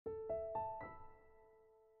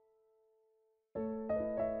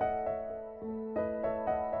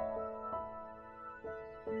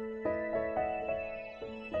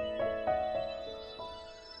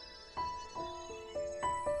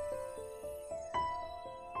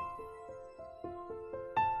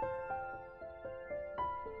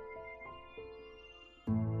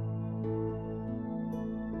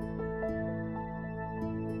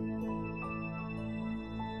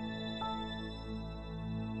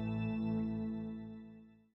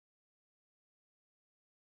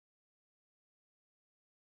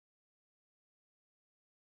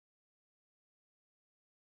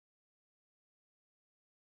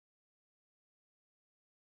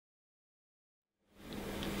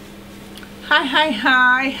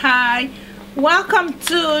Hi. Welcome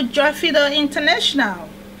to Joy Fido International.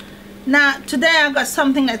 Now, today I got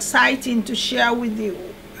something exciting to share with you.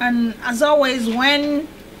 And as always, when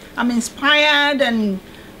I'm inspired and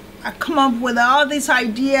I come up with all these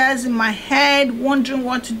ideas in my head, wondering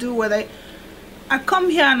what to do with it, I come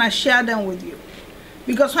here and I share them with you.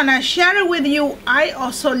 Because when I share it with you, I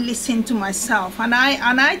also listen to myself and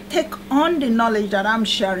I take on the knowledge that I'm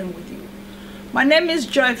sharing with you. My name is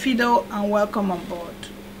Joy Fido and welcome on board.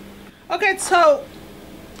 Okay, so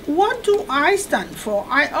what do I stand for?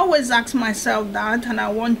 I always ask myself that, and I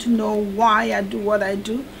want to know why I do what I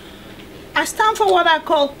do. I stand for what I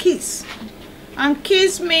call KISS. And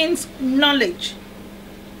KISS means knowledge,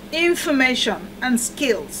 information, and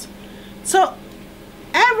skills. So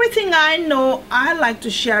everything I know, I like to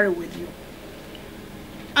share it with you.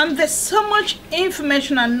 And there's so much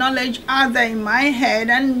information and knowledge out there in my head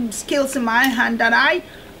and skills in my hand that I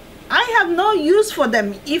have no use for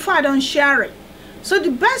them if I don't share it. So the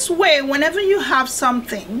best way, whenever you have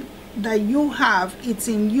something that you have, it's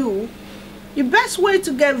in you, the best way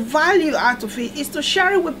to get value out of it is to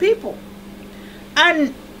share it with people.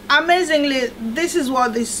 And amazingly, this is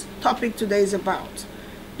what this topic today is about.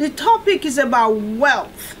 The topic is about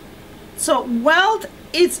wealth. So wealth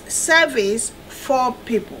is service for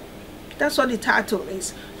people. That's what the title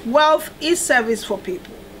is. Wealth is service for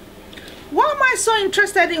people. Why am I so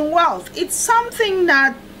interested in wealth? It's something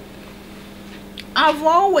that I've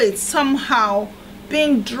always somehow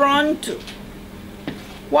been drawn to.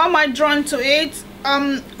 Why am I drawn to it?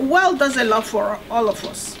 Wealth does a lot for all of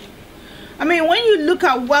us. I mean, when you look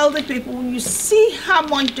at wealthy people, you see how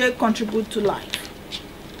much they contribute to life.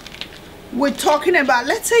 We're talking about,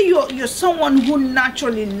 let's say you're someone who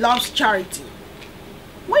naturally loves charity.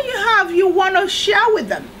 When you want to share with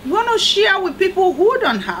them. You want to share with people who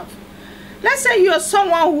don't have. Let's say you're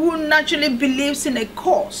someone who naturally believes in a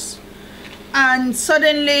cause, and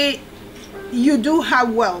suddenly you do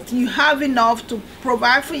have wealth. You have enough to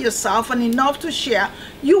provide for yourself and enough to share.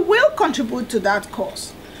 You will contribute to that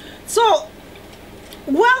cause. So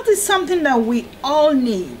wealth is something that we all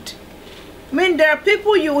need. I mean, there are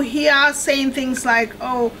people you hear saying things like,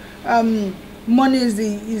 money is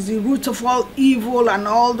the root of all evil and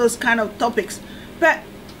all those kind of topics. But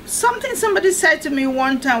something somebody said to me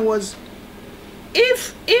one time was,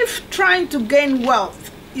 if trying to gain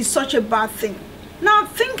wealth is such a bad thing, now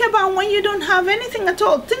think about when you don't have anything at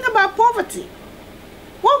all. Think about poverty.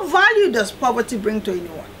 What value does poverty bring to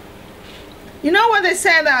anyone? You know what they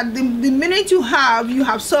say, that the minute you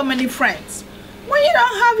have so many friends. When you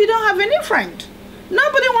don't have any friend.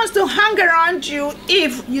 Nobody wants to hang around you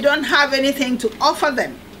if you don't have anything to offer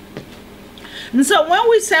them. And so when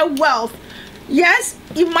we say wealth, yes,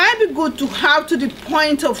 it might be good to have to the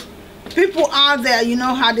point of people out there, you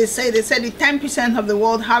know how they say the 10% of the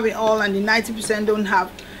world have it all and the 90% don't have.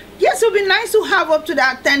 Yes, it would be nice to have up to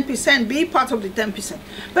that 10%, be part of the 10%.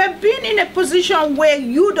 But being in a position where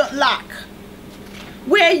you don't lack,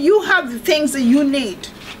 where you have the things that you need,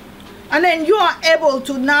 and then you are able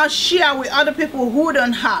to now share with other people who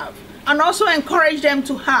don't have, and also encourage them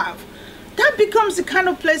to have, that becomes the kind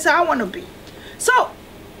of place I want to be. So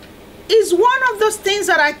it's one of those things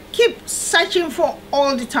that I keep searching for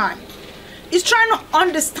all the time. It's trying to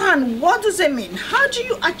understand, what does it mean? How do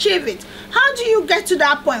you achieve it? How do you get to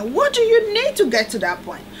that point? What do you need to get to that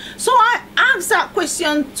point? So I ask that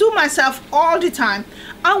question to myself all the time.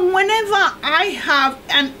 And whenever I have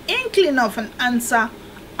an inkling of an answer,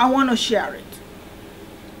 I want to share it.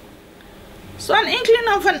 So an inkling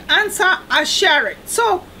of an answer, I share it.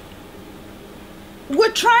 So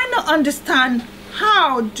we're trying to understand,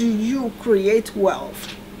 how do you create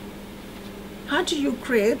wealth? How do you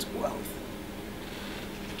create wealth?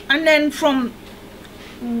 And then from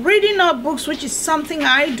reading our books, which is something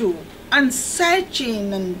I do, and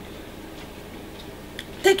searching and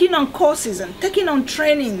taking on courses and taking on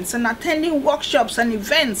trainings and attending workshops and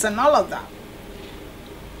events and all of that,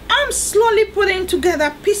 I'm slowly putting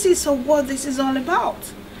together pieces of what this is all about.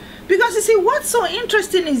 Because you see, what's so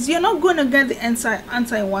interesting is you're not going to get the answer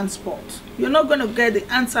in one spot. You're not going to get the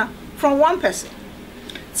answer from one person.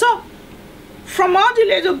 So from all the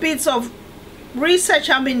little bits of research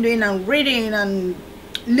I've been doing and reading and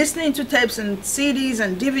listening to tapes and CDs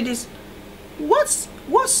and DVDs, what's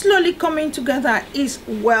slowly coming together is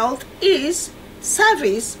wealth is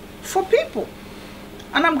service for people.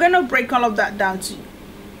 And I'm going to break all of that down to you.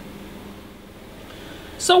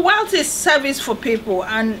 So wealth is service for people,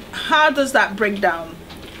 and how does that break down?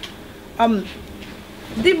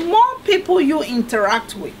 The more people you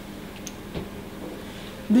interact with,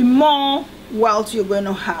 the more wealth you're going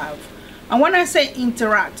to have. And when I say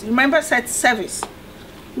interact, remember I said service.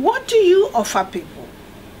 What do you offer people?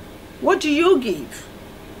 What do you give?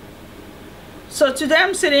 So today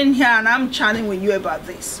I'm sitting here and I'm chatting with you about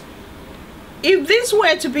this. If this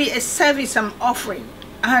were to be a service I'm offering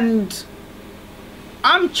and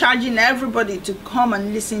I'm charging everybody to come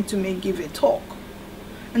and listen to me give a talk,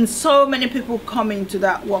 and so many people come into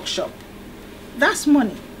that workshop, that's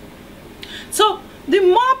money. So the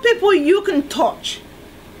more people you can touch,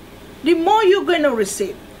 the more you're going to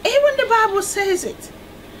receive. Even the Bible says it.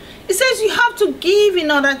 It says you have to give in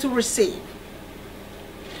order to receive.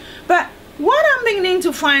 But what I'm beginning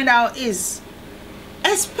to find out is,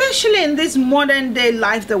 especially in this modern day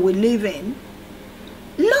life that we live in,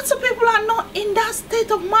 lots of people are not in that state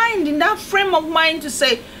of mind, in that frame of mind to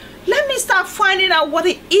say, let me start finding out what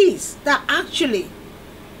it is that actually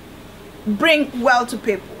bring wealth to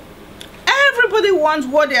people. Everybody wants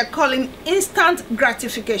what they're calling instant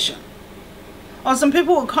gratification. Or some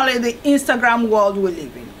people will call it the Instagram world we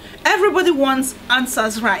live in. Everybody wants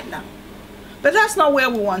answers right now. But that's not where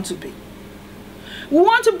we want to be. We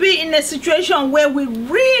want to be in a situation where we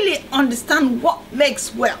really understand what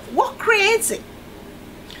makes wealth, what creates it.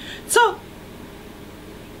 So,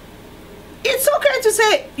 it's okay to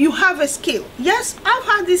say you have a skill. Yes, I've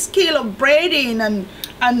had this skill of braiding and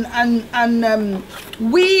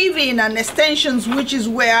weaving and extensions, which is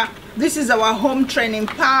where this is our home training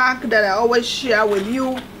pack that I always share with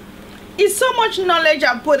you. It's so much knowledge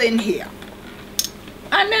I put in here.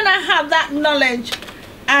 And then I have that knowledge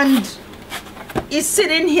and it's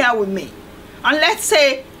sitting here with me. And let's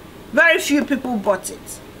say very few people bought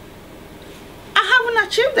it. I haven't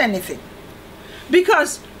achieved anything.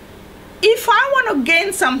 Because if I want to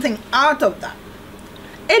gain something out of that,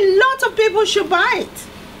 a lot of people should buy it.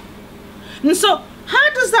 And so,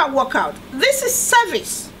 how does that work out? This is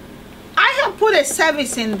service. I have put a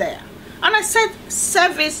service in there. And I said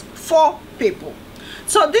service for people.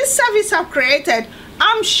 So this service I've created,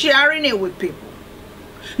 I'm sharing it with people.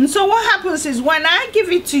 And so what happens is when I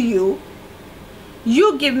give it to you,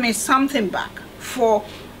 you give me something back for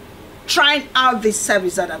trying out this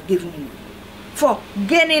service that I've given you, for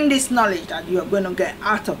gaining this knowledge that you're going to get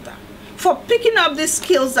out of that, for picking up these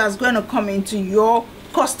skills that's going to come into your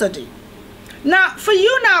custody. Now, for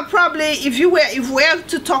you now, probably if we're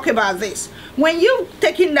to talk about this, when you've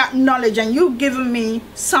taken that knowledge and you've given me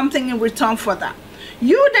something in return for that,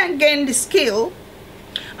 you then gain the skill,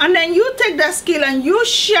 and then you take that skill and you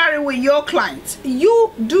share it with your clients.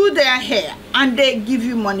 You do their hair and they give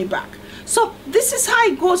you money back. So this is how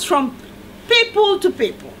it goes from people to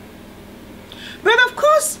people. But of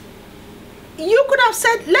course, you could have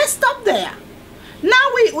said, let's stop there. Now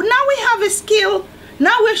we have a skill.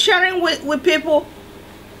 Now we're sharing with people.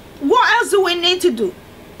 What else do we need to do?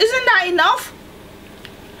 Isn't that enough?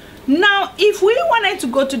 Now, if we wanted to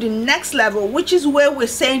go to the next level, which is where we're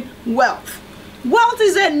saying wealth. Wealth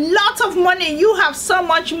is a lot of money. You have so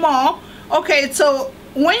much more. Okay, so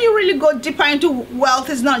when you really go deeper into wealth,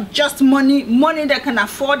 it's not just money that can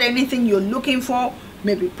afford anything you're looking for,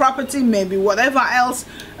 maybe property, maybe whatever else,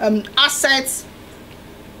 assets.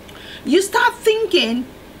 You start thinking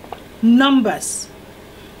numbers.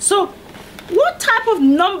 So what type of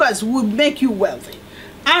numbers would make you wealthy?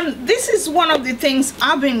 And this is one of the things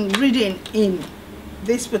I've been reading in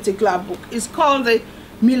this particular book. It's called the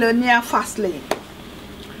Millionaire Fast Lane.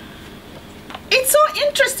 It's so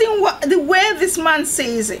interesting the way this man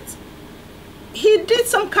says it. He did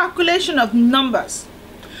some calculation of numbers.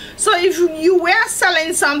 So if you were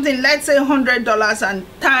selling something, let's say $100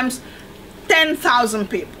 and times 10,000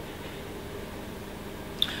 people.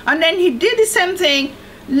 And then he did the same thing,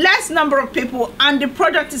 less number of people, and the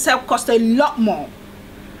product itself cost a lot more.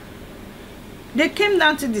 They came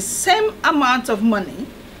down to the same amount of money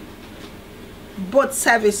both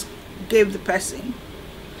service gave the person.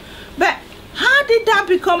 But how did that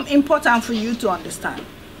become important for you to understand?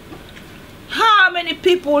 How many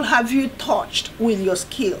people have you touched with your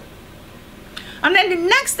skill? And then the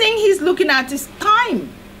next thing he's looking at is time.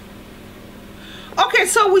 Okay,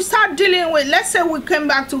 so we start dealing with, let's say we came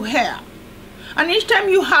back to hair. And each time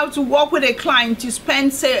you have to work with a client, you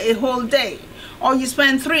spend, say, a whole day. Or you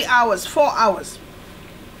spend 3 hours, 4 hours.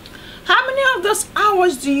 How many of those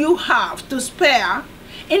hours do you have to spare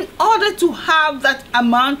in order to have that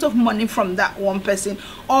amount of money from that one person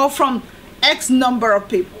or from X number of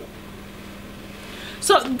people?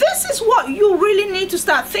 So this is what you really need to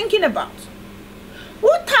start thinking about.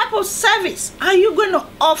 What type of service are you going to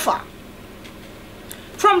offer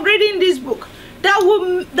from reading this book that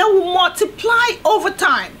will multiply over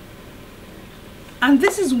time? And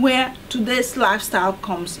this is where today's lifestyle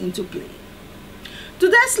comes into play.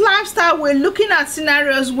 Today's lifestyle, we're looking at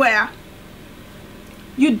scenarios where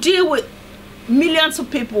you deal with millions of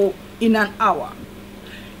people in an hour.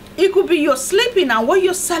 It could be you're sleeping and what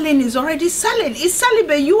you're selling is already selling. It's selling,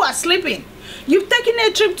 but you are sleeping. You've taken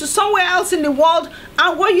a trip to somewhere else in the world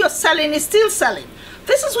and what you're selling is still selling.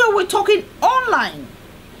 This is where we're talking online.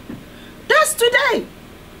 That's today.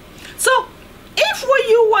 So if what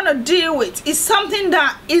you want to deal with is something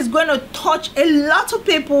that is going to touch a lot of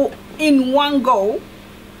people in one go,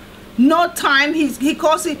 no time, he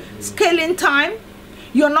calls it scaling time.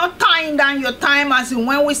 You're not tying down your time as in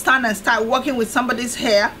when we stand and start working with somebody's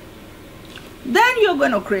hair, then you're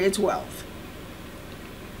going to create wealth.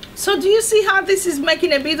 So do you see how this is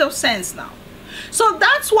making a bit of sense now? So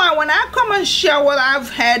that's why when I come and share what I've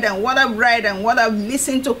heard and what I've read and what I've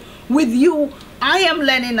listened to with you, I am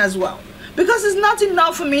learning as well. Because it's not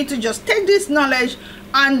enough for me to just take this knowledge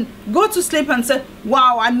and go to sleep and say,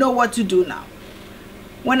 wow, I know what to do now.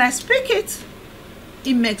 When I speak it,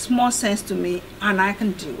 it makes more sense to me and I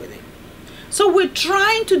can deal with it. So we're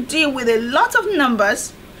trying to deal with a lot of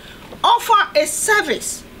numbers, offer a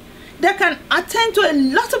service that can attend to a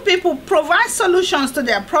lot of people, provide solutions to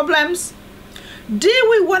their problems, deal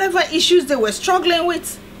with whatever issues they were struggling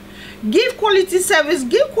with, give quality service,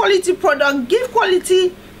 give quality product, give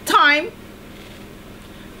quality time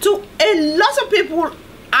to a lot of people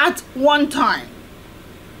at one time,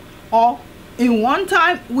 or in one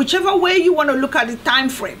time, whichever way you want to look at the time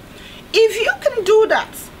frame. If you can do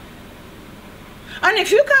that, and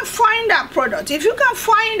if you can find that product, if you can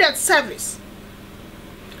find that service,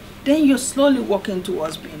 then you're slowly walking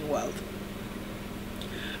towards being wealthy.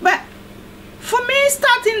 But for me,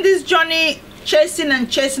 starting this journey, chasing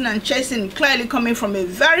and chasing and chasing, clearly coming from a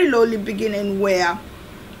very lowly beginning where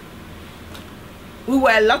we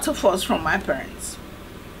were a lot of us from my parents.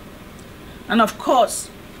 And of course,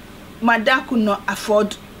 my dad could not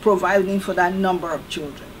afford providing for that number of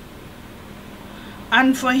children.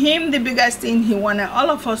 And for him, the biggest thing he wanted all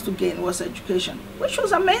of us to gain was education, which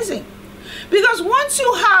was amazing. Because once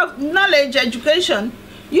you have knowledge, education,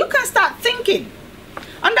 you can start thinking.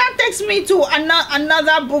 And that takes me to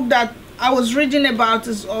another book that I was reading about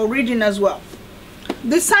or reading as well.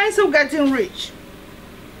 The Science of Getting Rich.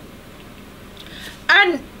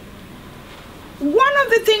 And one of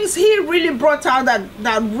the things he really brought out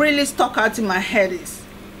that really stuck out in my head is,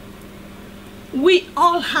 we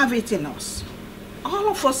all have it in us. All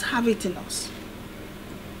of us have it in us.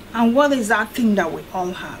 And what is that thing that we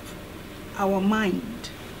all have? Our mind.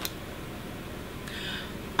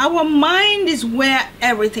 Our mind is where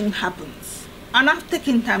everything happens. And I've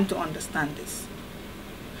taken time to understand this.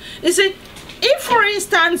 You see, if for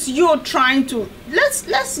instance you're trying to,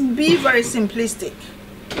 let's be very simplistic.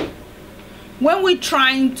 When we're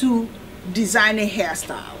trying to design a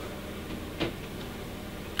hairstyle,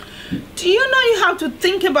 do you know you have to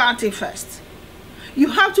think about it first?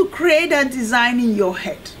 You have to create a design in your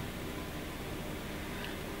head.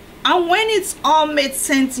 And when it's all made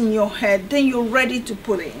sense in your head, then you're ready to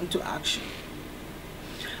put it into action.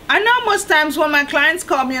 I know most times when my clients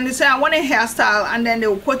call me and they say, I want a hairstyle, and then they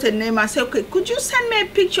will quote a name, I say, okay, could you send me a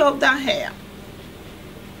picture of that hair?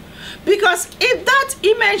 Because if that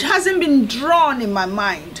image hasn't been drawn in my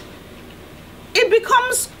mind, it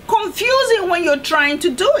becomes confusing when you're trying to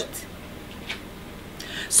do it.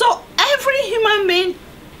 So every human being,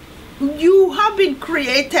 you have been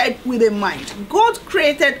created with a mind. God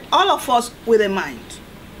created all of us with a mind.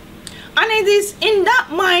 And it is in that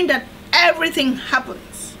mind that everything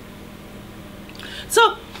happens.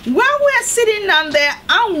 So while we're sitting down there,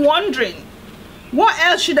 I'm wondering, what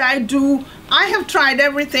else should I do? I have tried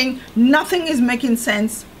everything. Nothing is making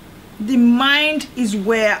sense. The mind is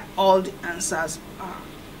where all the answers are.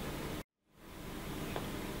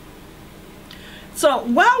 So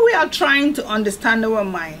while we are trying to understand our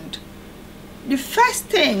mind, the first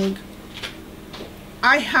thing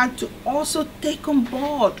I had to also take on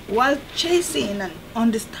board while chasing and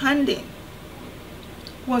understanding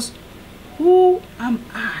was, who am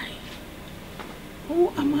I? Who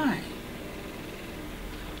am I?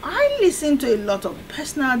 I listen to a lot of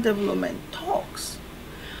personal development talks,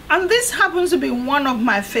 and this happens to be one of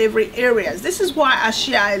my favorite areas. This is why I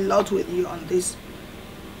share a lot with you on this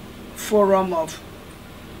forum of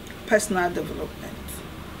personal development.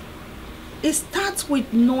 It starts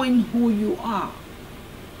with knowing who you are.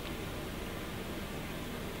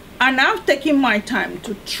 And I've taken my time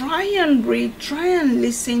to try and read, try and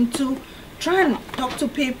listen to, try and talk to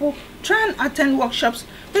people, try and attend workshops.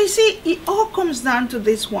 But you see, it all comes down to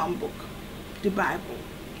this one book, the Bible.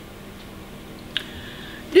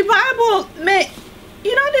 The Bible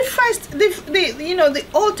the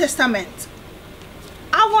Old Testament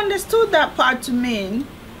I've understood that part to mean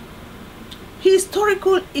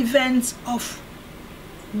historical events of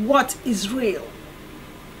what is real.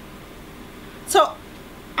 So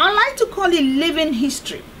I like to call it living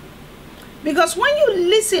history, because when you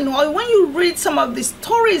listen or when you read some of the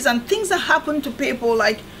stories and things that happen to people,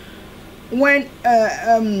 like when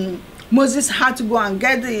Moses had to go and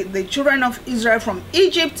get the children of Israel from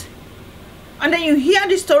Egypt, and then you hear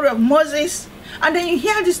the story of Moses, and then you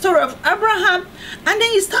hear the story of Abraham, and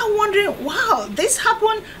then you start wondering, wow, this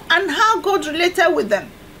happened, and how God related with them.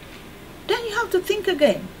 Then you have to think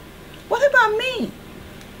again, what about me?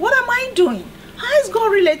 What am I doing? How is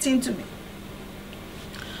God relating to me?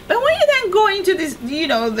 But when you then go into this,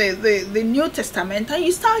 the New Testament, and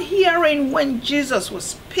you start hearing when Jesus was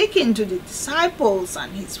speaking to the disciples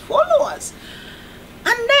and his followers,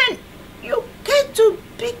 and then you get to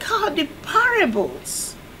pick out the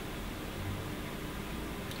parables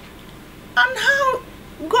and how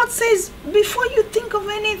God says, before you think of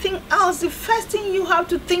anything else, the first thing you have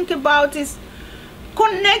to think about is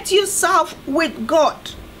connect yourself with God.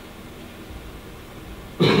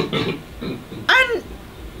 And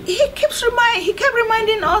he kept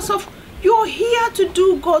reminding us of, you're here to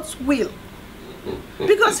do God's will,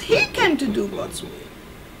 because he came to do God's will.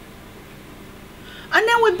 And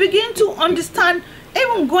then we begin to understand,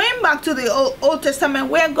 even going back to the Old Testament,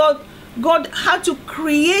 where God had to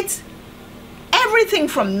create everything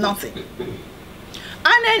from nothing.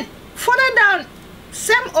 And then further down,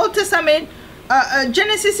 same Old Testament,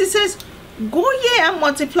 Genesis, it says, go ye and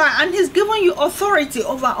multiply, and he's given you authority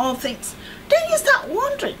over all things. Then you start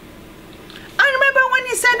wondering. I remember when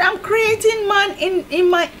he said, I'm creating man in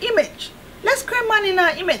my image. Let's create man in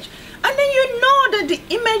our image. And then you know that the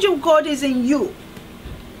image of God is in you.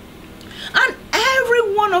 And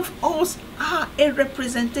every one of us are a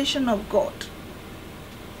representation of God.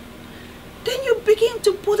 Then you begin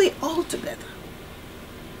to put it all together.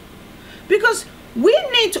 Because we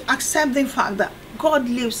need to accept the fact that God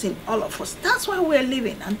lives in all of us. That's why we're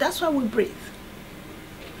living, and that's why we breathe.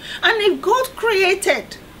 And if God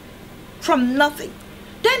created from nothing,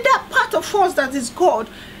 then that part of us that is God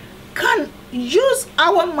can use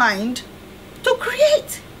our mind to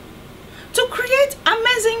create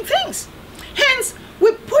amazing things. Hence,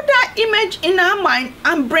 we put that image in our mind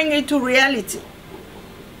and bring it to reality.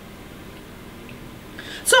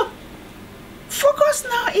 So, focus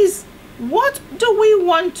now is, what do we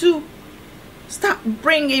want to start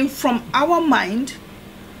bringing from our mind?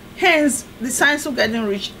 Hence, the Science of Getting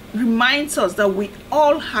Rich reminds us that we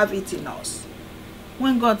all have it in us.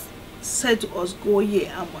 When God said to us, go ye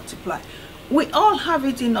and multiply, we all have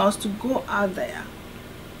it in us to go out there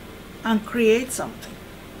and create something.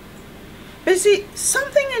 But see,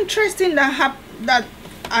 something interesting that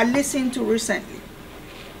I listened to recently.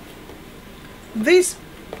 This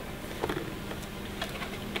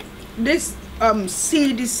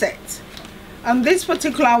CD set, and this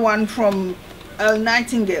particular one from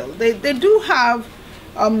Nightingale, they do have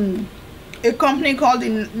a company called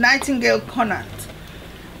the Nightingale Conant,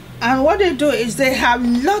 and what they do is they have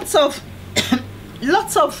lots of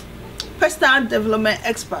personal development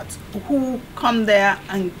experts who come there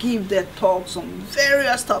and give their talks on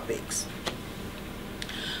various topics.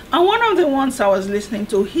 And one of the ones I was listening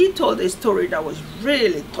to, he told a story that was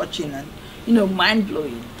really touching and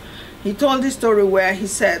mind-blowing. He told this story where he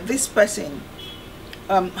said this person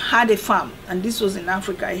had a farm, and this was in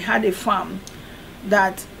Africa. He had a farm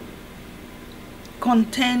that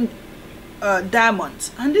contained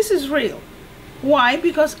diamonds, and this is real. Why?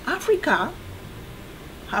 Because Africa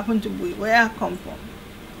happened to be where I come from.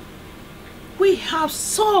 We have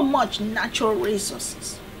so much natural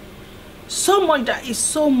resources, so much that is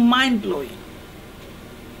so mind-blowing.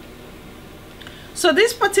 So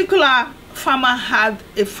this particular farmer had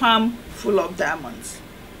a farm full of diamonds.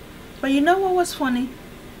 But you know what was funny?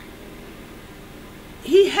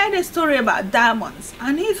 He heard a story about diamonds,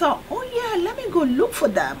 and he thought, oh yeah, let me go look for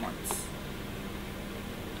diamonds.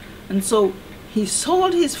 And so he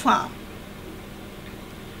sold his farm.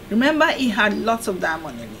 Remember, he had lots of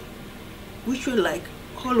diamonds in it, which were like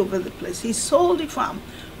all over the place. He sold the farm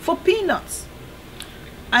for peanuts,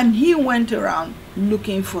 and he went around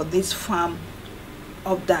looking for this farm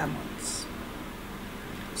of diamonds.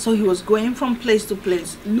 So he was going from place to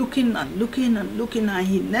place, looking and looking and looking, and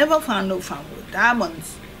he never found no farm with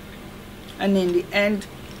diamonds. And in the end,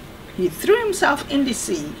 he threw himself in the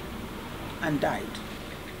sea and died.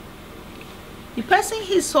 The person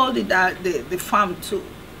he sold the farm to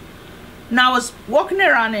now was walking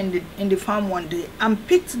around in the farm one day and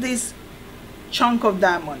picked this chunk of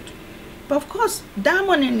diamond. But of course,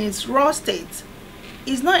 diamond in its raw state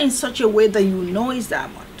it's not in such a way that you know it's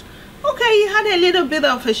diamond. Okay, he had a little bit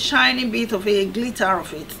of a shiny bit of a glitter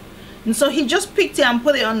of it, and so he just picked it and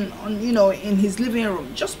put it on you know, in his living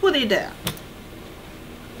room. Just put it there.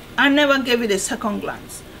 I never gave it a second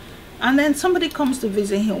glance. And then somebody comes to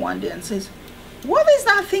visit him one day and says, "What is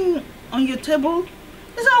that thing on your table?"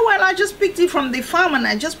 He said, "Well, I just picked it from the farm and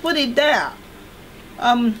I just put it there.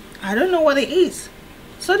 I don't know what it is."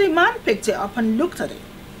 So the man picked it up and looked at it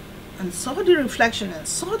and saw the reflection and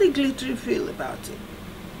saw the glittery feel about it.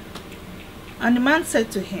 And the man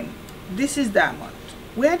said to him, "This is diamond.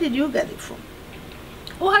 Where did you get it from?"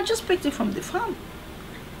 "Oh, I just picked it from the farm."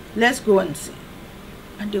 "Let's go and see."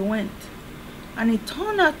 And they went. And it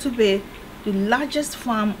turned out to be the largest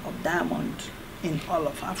farm of diamond in all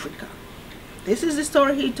of Africa. This is the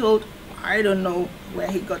story he told. I don't know where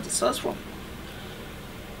he got the source from.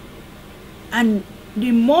 And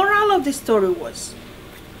the moral of the story was,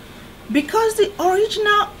 because the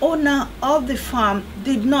original owner of the farm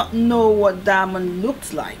did not know what diamond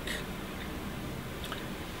looked like,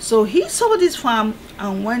 so he sold his farm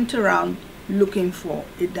and went around looking for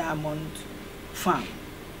a diamond farm.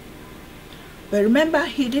 But remember,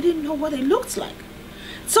 he didn't know what it looked like.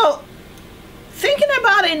 So thinking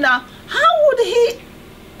about it now, how would he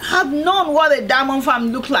have known what a diamond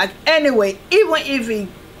farm looked like anyway, even if he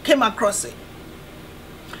came across it?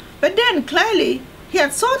 But then clearly he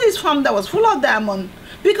had sold his farm that was full of diamond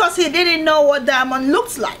because he didn't know what diamond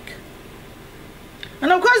looked like.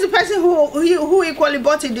 And of course the person who equally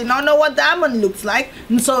bought it did not know what diamond looks like,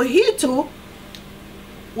 and so he too,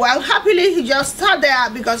 well, happily he just sat there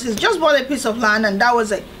because he's just bought a piece of land and that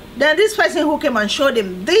was it. Then this person who came and showed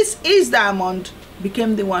him this is diamond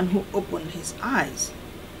became the one who opened his eyes.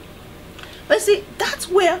 But see, that's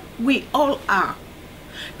where we all are.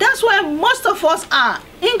 That's where most of us are,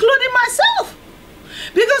 including myself.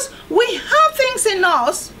 Because we have things in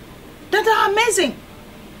us that are amazing.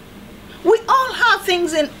 We all have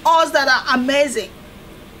things in us that are amazing.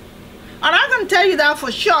 And I can tell you that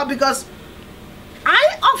for sure because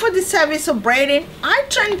I offer the service of braiding. I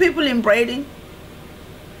train people in braiding.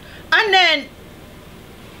 And then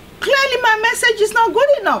clearly my message is not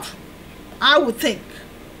good enough, I would think.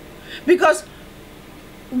 Because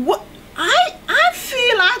what I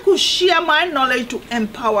feel I could share my knowledge to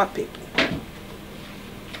empower people.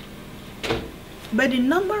 But the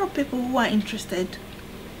number of people who are interested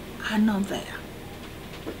are not there.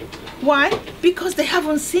 Why? Because they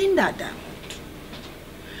haven't seen that diamond.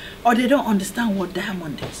 Or they don't understand what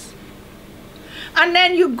diamond is. And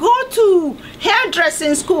then you go to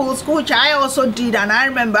hairdressing schools, which I also did, and I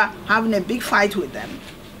remember having a big fight with them.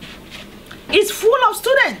 It's full of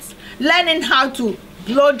students learning how to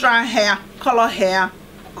blow dry hair, color hair,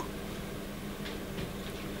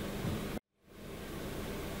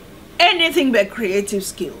 anything but creative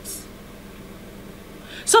skills.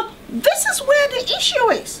 So this is where the issue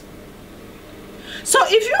is. So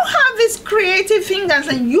if you have these creative fingers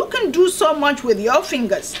and you can do so much with your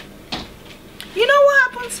fingers, you know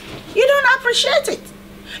what happens? You don't appreciate it.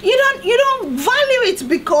 You don't value it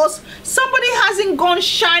because somebody hasn't gone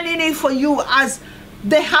shining it for you as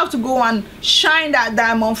they have to go and shine that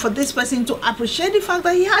diamond for this person to appreciate the fact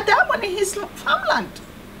that he had diamond in his farmland.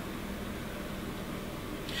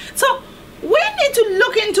 So we need to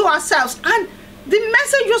look into ourselves, and the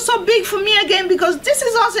message was so big for me again because this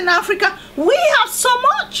is us in Africa. We have so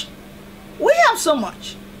much. We have so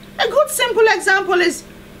much. A good simple example is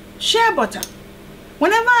shea butter.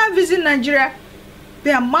 Whenever I visit Nigeria,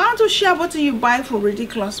 the amount of shea butter you buy for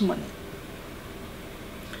ridiculous money.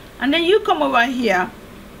 And then you come over here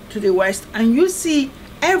to the West and you see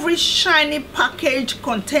every shiny packaged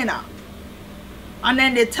container. And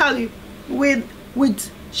then they tell you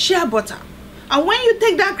with shea butter. And when you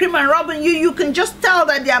take that cream and rub on you can just tell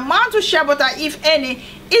that the amount of shea butter, if any,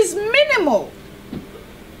 is minimal.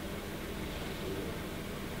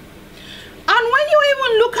 And when you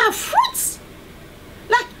even look at fruits,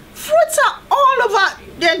 like fruits are all over,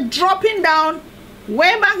 they're dropping down.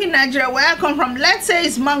 Way back in Nigeria, where I come from, let's say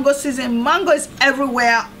it's mango season, mango is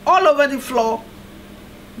everywhere, all over the floor.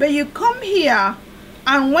 But you come here,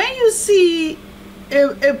 and when you see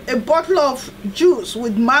a bottle of juice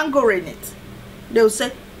with mango in it, they'll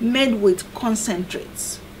say made with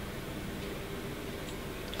concentrates.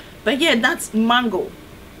 But yeah, that's mango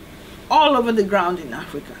all over the ground in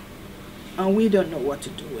Africa, and we don't know what to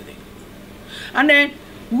do with it. And then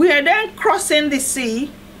we are then crossing the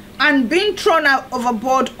sea and being thrown out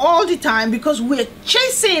overboard all the time because we're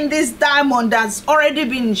chasing this diamond that's already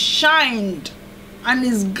been shined and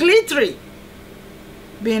is glittery.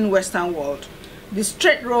 Being Western world, the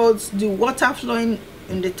straight roads, the water flowing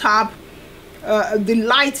in the tap, the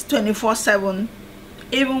light 24/7,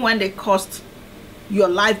 even when they cost your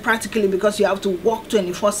life practically, because you have to work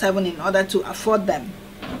 24/7 in order to afford them.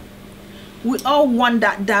 We all want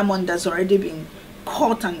that diamond that's already been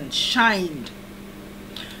caught and shined.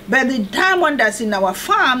 But the diamond that's in our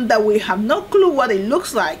farm that we have no clue what it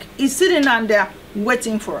looks like is sitting down there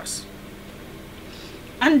waiting for us.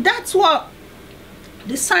 And that's what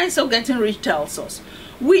the Science of Getting Rich tells us.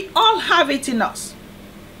 We all have it in us.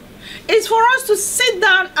 It's for us to sit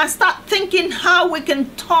down and start thinking how we can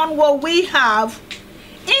turn what we have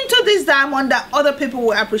into this diamond that other people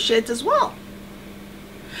will appreciate as well.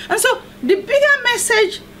 And so the bigger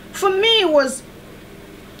message for me was,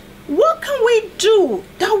 what can we do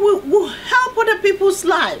that will help other people's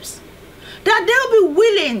lives? That they'll be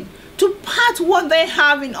willing to part what they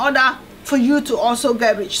have in order for you to also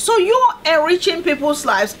get rich. So you're enriching people's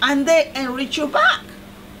lives and they enrich you back.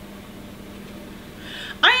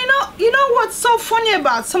 And you know what's so funny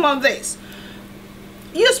about some of this?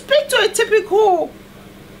 You speak to a typical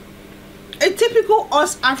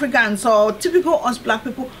us Africans or typical us black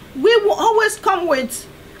people, we will always come with,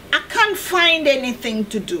 I can't find anything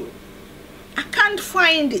to do. I can't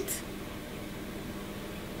find it.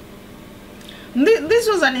 This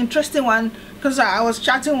was an interesting one, because I was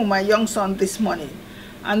chatting with my young son this morning,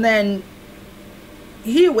 and then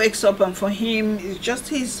he wakes up and for him it's just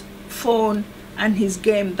his phone and his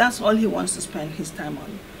game. That's all he wants to spend his time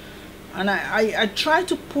on. And I try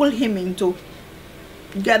to pull him into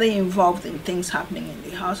getting involved in things happening in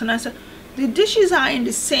the house, and I said, the dishes are in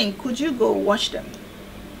the sink, could you go wash them?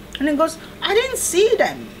 And he goes, I didn't see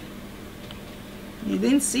them. You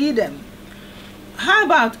didn't see them. How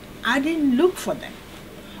about I didn't look for them,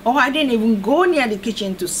 or I didn't even go near the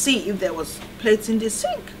kitchen to see if there was plates in the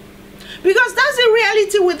sink? Because that's the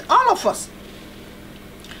reality with all of us.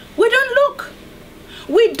 We don't look.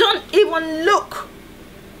 We don't even look.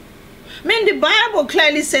 I mean, the Bible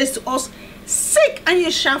clearly says to us, seek and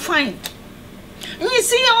you shall find. And you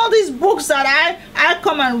see all these books that I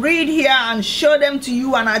come and read here and show them to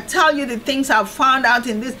you, and I tell you the things I've found out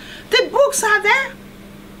in this. The books are there.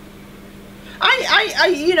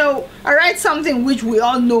 I write something which we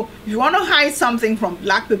all know. If you want to hide something from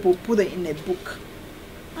black people, put it in a book.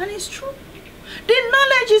 And it's true. The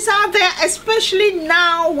knowledge is out there, especially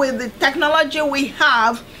now with the technology we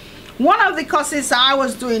have. One of the courses I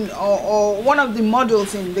was doing, or one of the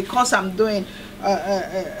modules in the course I'm doing,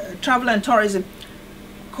 travel and tourism,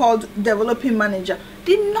 called Developing Manager.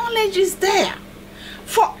 The knowledge is there.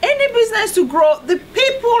 For any business to grow, the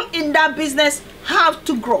people in that business have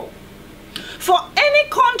to grow. For any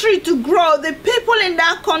country to grow, the people in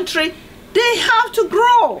that country, they have to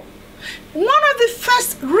grow. One of the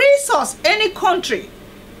first resources any country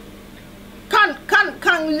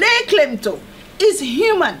can lay claim to is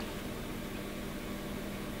human.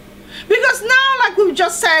 Because now, like we've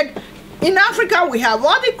just said, in Africa we have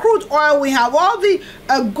all the crude oil, we have all the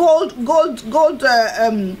gold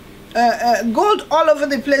all over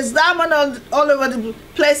the place, diamond all over the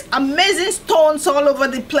place, amazing stones all over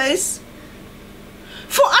the place.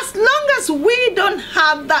 For as long as we don't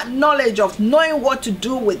have that knowledge of knowing what to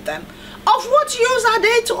do with them, of what use are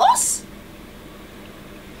they to us?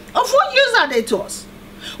 Of what use are they to us?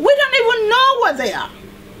 We don't even know what they are.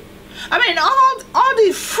 I mean, all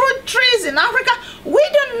the fruit trees in Africa, we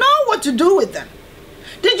don't know what to do with them.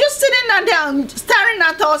 They're just sitting there and staring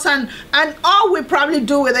at us, and all we probably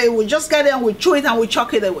do with it, we just get it and we chew it and we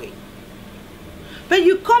chuck it away. But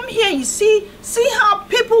you come here, you see how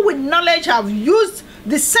people with knowledge have used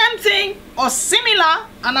the same thing or similar,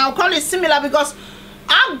 and I'll call it similar because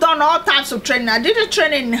I've done all types of training. I did a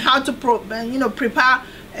training in how to prepare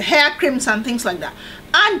hair creams and things like that.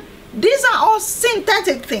 And these are all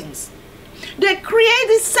synthetic things. They create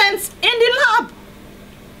this sense in the lab.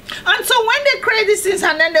 And so when they create these things,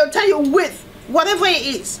 and then they'll tell you with whatever it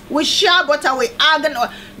is, with shea butter, with argan oil,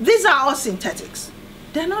 these are all synthetics.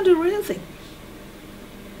 They're not the real thing.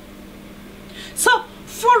 So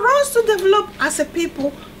for us to develop as a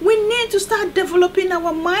people, we need to start developing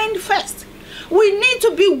our mind first. We need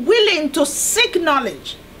to be willing to seek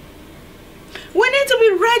knowledge. We need to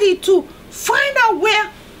be ready to find out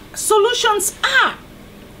where solutions are.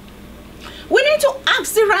 We need to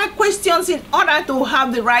ask the right questions in order to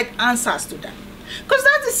have the right answers to them. Because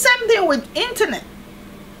that's the same thing with internet.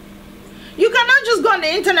 You cannot just go on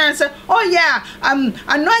the internet and say, oh yeah,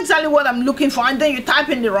 I know exactly what I'm looking for, and then you type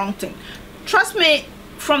in the wrong thing. Trust me,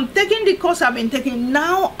 from taking the course I've been taking,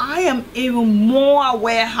 now I am even more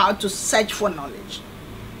aware how to search for knowledge.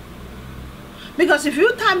 Because if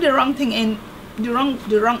you type the wrong thing in, the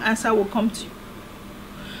wrong answer will come to you.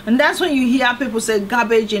 And that's when you hear people say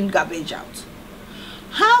garbage in, garbage out.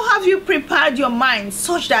 How have you prepared your mind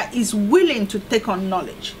such that it's willing to take on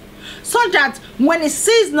knowledge? Such that when it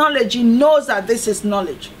sees knowledge, it knows that this is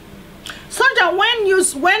knowledge. Such that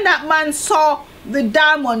when that man saw the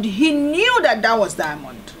diamond, he knew that that was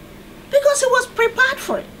diamond. Because he was prepared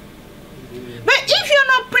for it. But if you're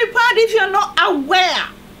not prepared, if you're not aware,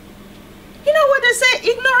 you know what they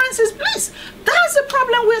say, ignorance is bliss. That's the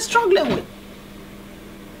problem we're struggling with.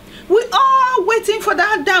 We are waiting for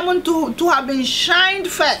that diamond to have been shined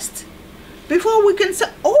first before we can say,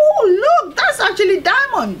 oh, look, that's actually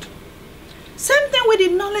diamond. Same thing with the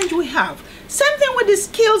knowledge we have. Same thing with the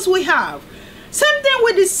skills we have. Same thing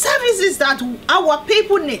with the services that our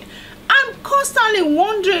people need. I'm constantly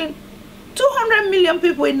wondering, 200 million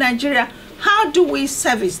people in Nigeria, how do we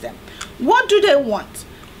service them? What do they want?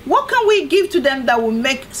 What can we give to them that will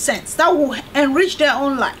make sense, that will enrich their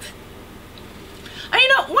own life? And you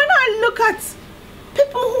know, when I look at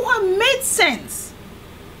people who have made sense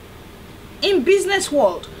in business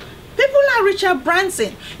world, people like Richard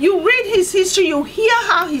Branson, you read his history, you hear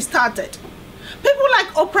how he started. People like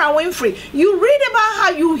Oprah Winfrey, you read about how,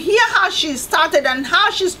 you hear how she started and how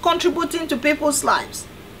she's contributing to people's lives.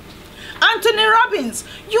 Anthony Robbins,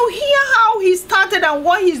 you hear how he started and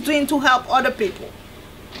what he's doing to help other people.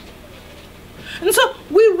 And so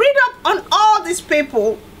we read up on all these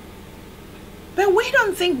people, but we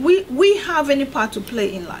don't think we have any part to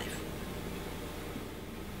play in life.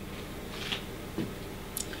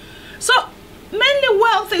 So mainly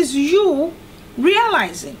wealth is you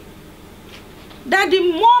realizing that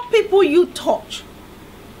the more people you touch,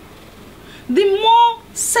 the more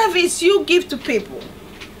service you give to people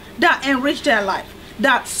that enrich their life,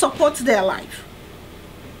 that support their life,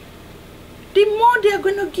 the more they're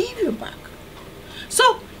going to give you back.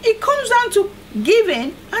 So it comes down to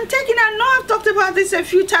giving and taking. I know I've talked about this a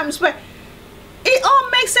few times, but it all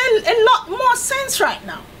makes a lot more sense right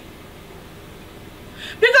now.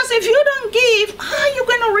 Because if you don't give, how are you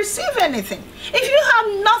going to receive anything? If you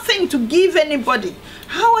have nothing to give anybody,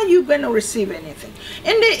 how are you going to receive anything?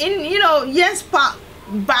 Years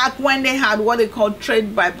back when they had what they call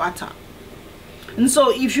trade by barter. And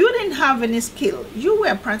so if you didn't have any skill, you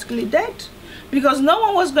were practically dead because no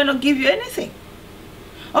one was going to give you anything.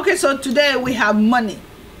 Okay, so today we have money.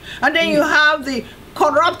 And then you have the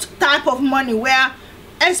corrupt type of money where,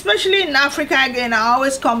 especially in Africa again, I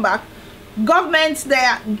always come back, governments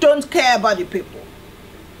there don't care about the people.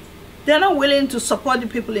 They're not willing to support the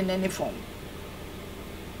people in any form.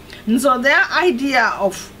 And so their idea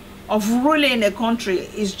of ruling a country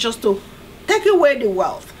is just to take away the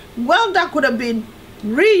wealth. Wealth that could have been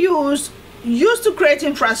reused, used to create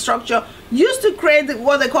infrastructure, used to create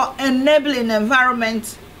what they call enabling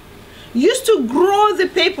environment, used to grow the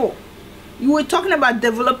people. You were talking about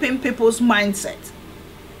developing people's mindset.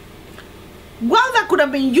 Wealth that could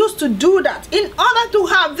have been used to do that, in order to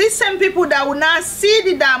have these same people that will now see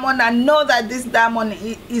the diamond and know that this diamond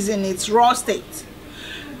is in its raw state.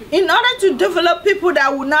 In order to develop people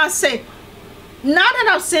that will now say, now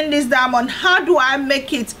that I've seen this diamond, how do I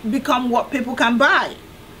make it become what people can buy?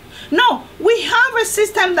 No, we have a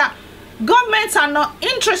system that governments are not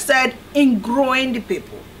interested in growing the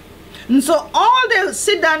people. And so all they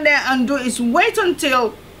sit down there and do is wait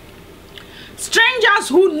until strangers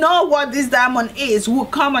who know what this diamond is will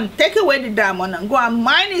come and take away the diamond and go and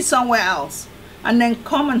mine it somewhere else and then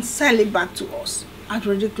come and sell it back to us at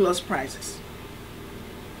ridiculous prices.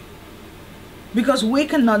 Because we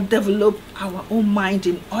cannot develop our own mind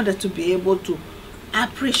in order to be able to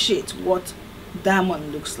appreciate what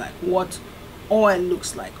diamond looks like, what oil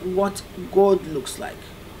looks like, what gold looks like,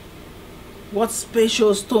 what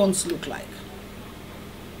special stones look like.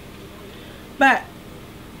 But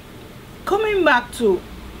coming back to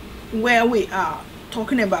where we are,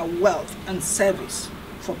 talking about wealth and service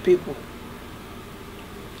for people,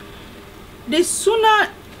 the sooner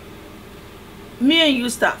me and you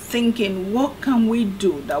start thinking, what can we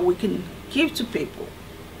do that we can give to people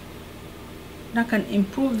that can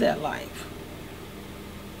improve their life,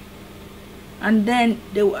 and then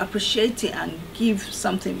they will appreciate it and give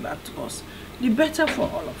something back to us, the better for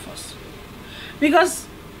all of us. Because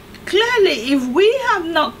clearly, if we have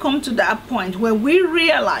not come to that point where we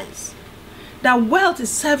realize that wealth is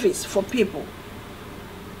service for people,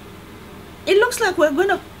 it looks like we're going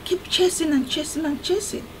to keep chasing and chasing and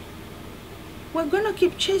chasing. We're going to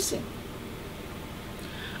keep chasing.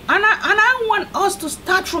 And I want us to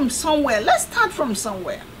start from somewhere. Let's start from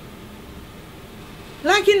somewhere.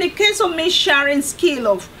 Like in the case of me sharing skill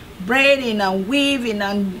of braiding and weaving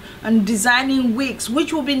and designing wigs,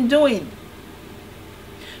 which we've been doing.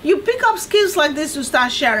 You pick up skills like this to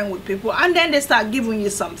start sharing with people, and then they start giving you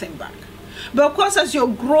something back. But of course, as you're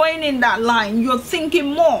growing in that line, you're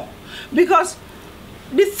thinking more. Because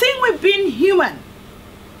the thing with being human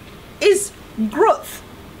is growth.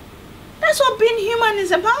 That's what being human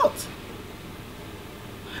is about.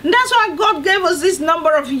 And that's why God gave us this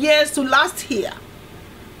number of years to last here.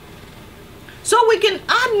 So we can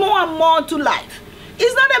add more and more to life.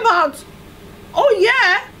 It's not about, oh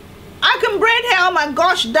yeah, I can braid hair, oh my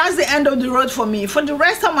gosh, that's the end of the road for me. For the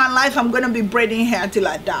rest of my life, I'm going to be braiding hair till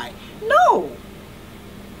I die. No.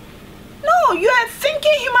 No, you are a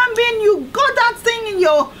thinking human being. You got that thing in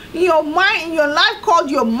your mind, in your life called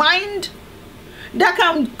your mind, that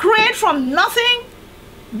can create from nothing.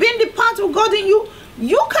 Being the part of God in you,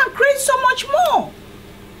 you can create so much more.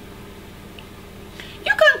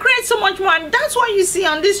 You can create so much more. And that's why you see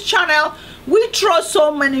on this channel, we throw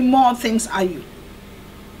so many more things at you.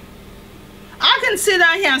 I can sit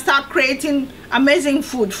down here and start creating amazing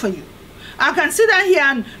food for you. I can sit down here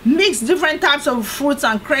and mix different types of fruits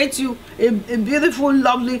and create you a beautiful,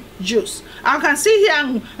 lovely juice. I can sit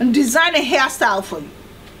here and design a hairstyle for you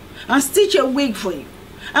and stitch a wig for you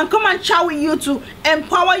and come and chat with you to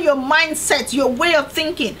empower your mindset, your way of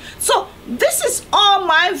thinking. So this is all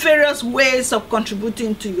my various ways of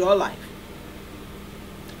contributing to your life.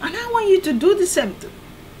 And I want you to do the same thing.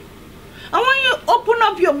 I want you to open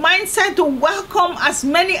up your mindset to welcome as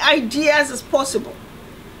many ideas as possible,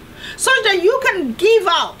 so that you can give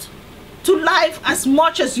out to life as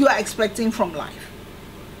much as you are expecting from life.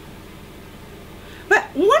 But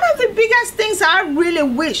one of the biggest things I really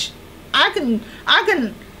wish I can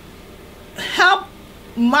help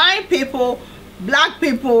my people, black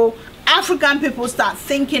people, African people start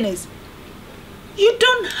thinking is, you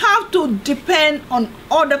don't have to depend on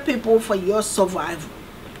other people for your survival.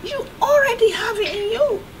 You already have it in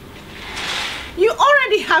you. You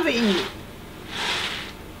already have it in you.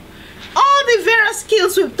 All the various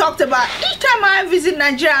skills we've talked about, each time I visit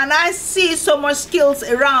Nigeria and I see so much skills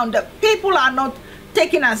around that people are not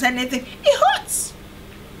taking as anything, it hurts.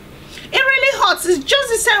 It really hurts. It's just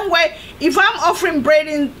the same way if I'm offering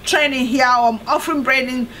braiding training here or I'm offering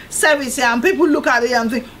braiding service here and people look at it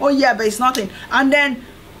and think, oh yeah, but it's nothing. And then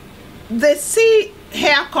they see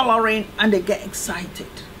hair coloring and they get excited.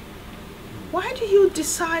 Why do you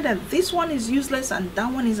decide that this one is useless and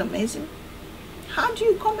that one is amazing? How do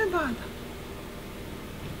you come about that?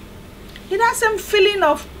 It has some feeling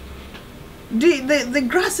of the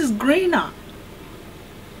grass is greener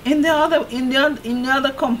in the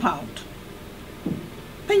other compound.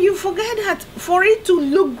 But you forget that for it to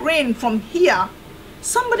look green from here,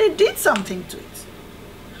 somebody did something to it.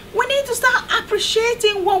 We need to start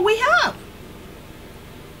appreciating what we have.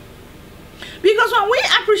 Because when we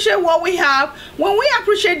appreciate what we have, when we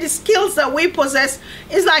appreciate the skills that we possess,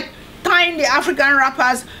 it's like tying the African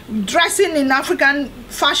wrappers, dressing in African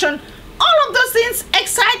fashion. All of those things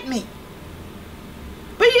excite me.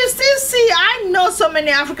 But you still see, I know so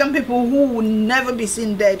many African people who will never be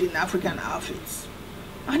seen dead in African outfits.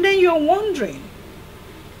 And then you're wondering,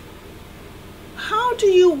 how do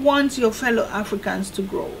you want your fellow Africans to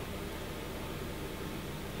grow?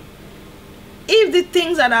 If the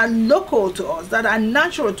things that are local to us, that are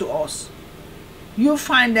natural to us, you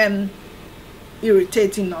find them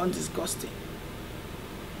irritating or disgusting.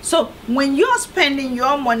 So when you're spending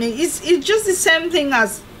your money, it's just the same thing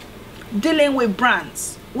as dealing with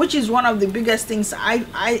brands, which is one of the biggest things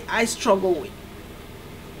I struggle with.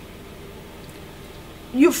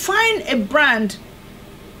 You find a brand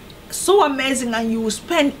so amazing and you will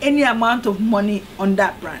spend any amount of money on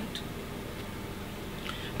that brand.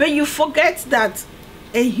 But you forget that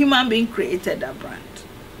a human being created that brand.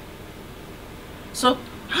 So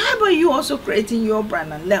how about you also creating your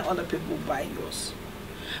brand and let other people buy yours?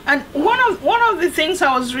 And one of the things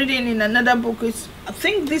I was reading in another book is, I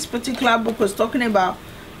think this particular book was talking about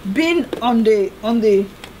being on the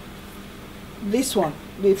this one,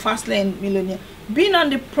 the Fast Lane Millionaire, being on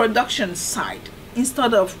the production side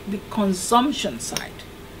instead of the consumption side.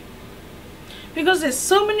 Because there's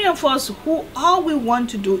so many of us who all we want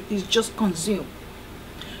to do is just consume.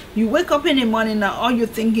 You wake up in the morning and all you're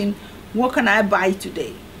thinking, what can I buy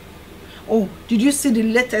today? Oh, did you see the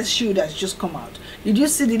latest shoe that's just come out? Did you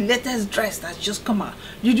see the latest dress that's just come out?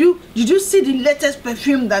 Did you see the latest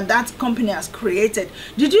perfume that company has created?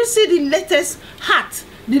 Did you see the latest hat?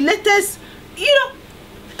 The latest,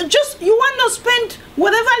 just you want to spend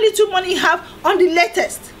whatever little money you have on the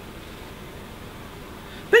latest.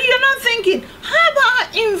 But you're not thinking, how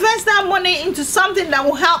about I invest that money into something that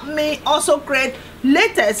will help me also create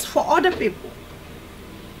latest for other people?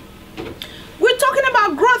 We're talking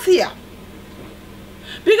about growth here.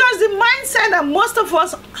 Because the mindset that most of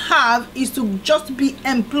us have is to just be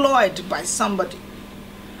employed by somebody.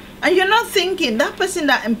 And you're not thinking that person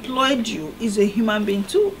that employed you is a human being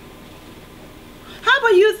too. How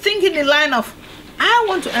about you think in the line of, I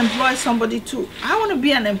want to employ somebody too. I want to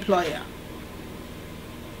be an employer.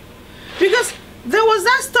 Because there was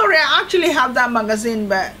that story, I actually have that magazine,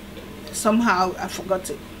 but somehow I forgot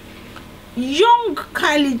it. Young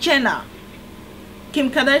Kylie Jenner,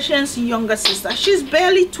 Kim Kardashian's younger sister, she's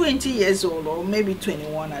barely 20 years old, or maybe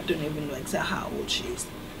 21, I don't even know exactly how old she is.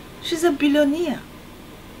 She's a billionaire.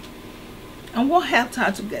 And what helped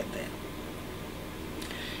her to get there?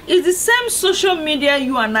 It's the same social media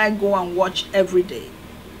you and I go and watch every day.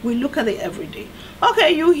 We look at it every day.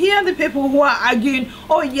 Okay, you hear the people who are arguing,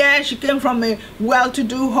 oh yeah, she came from a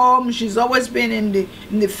well-to-do home, she's always been in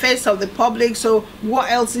the face of the public, so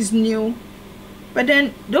what else is new? But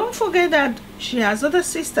then don't forget that she has other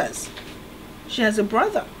sisters. She has a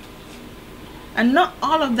brother. And not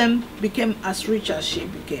all of them became as rich as she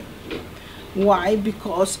became. Why?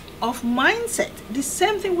 Because of mindset. The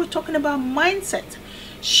same thing we're talking about, mindset.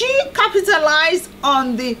 She capitalized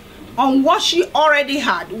on what she already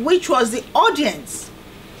had, which was the audience.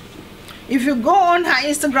 If you go on her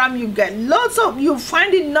Instagram, you get you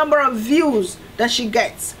find the number of views that she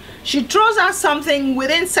gets. She throws out something,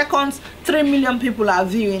 within seconds, 3 million people are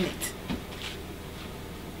viewing it.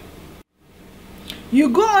 You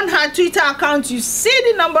go on her Twitter account, you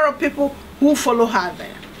see the number of people who follow her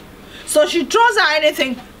there. So she throws out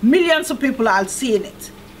anything, millions of people are seeing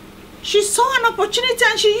it. She saw an opportunity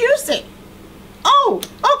and she used it. Oh,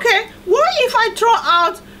 okay, what if I throw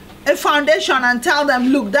out a foundation and tell them,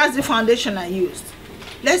 look, that's the foundation I used.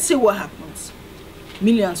 Let's see what happens.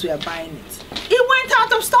 Millions were buying it. It went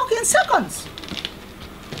out of stock in seconds.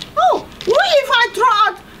 Oh, what if I throw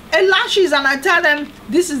out a lashes and I tell them,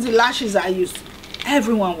 this is the lashes I used?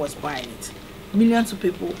 Everyone was buying it. Millions of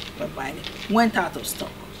people were buying it. Went out of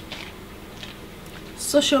stock.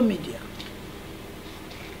 Social media.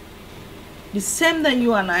 The same that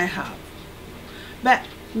you and I have. But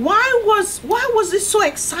why was it so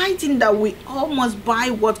exciting that we almost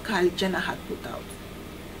buy what Kylie Jenner had put out?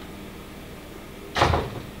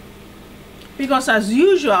 Because as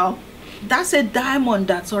usual, that's a diamond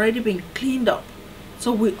that's already been cleaned up.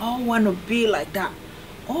 So we all want to be like that.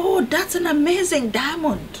 Oh, that's an amazing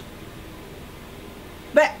diamond.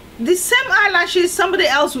 But the same eyelashes, somebody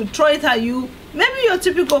else will throw it at you. Maybe your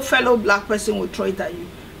typical fellow black person will throw it at you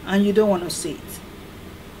and you don't want to see it.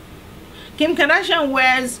 Kim Kardashian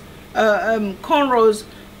wears cornrows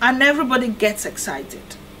and everybody gets excited.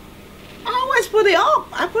 I always put it up.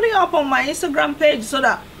 I put it up on my Instagram page so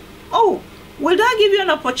that, oh, will that give you an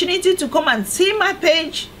opportunity to come and see my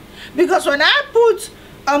page? Because when I put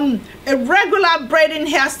a regular braiding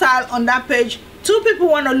hairstyle on that page, 2 people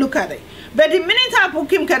want to look at it. But the minute I put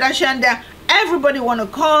Kim Kardashian there, everybody want to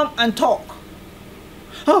come and talk.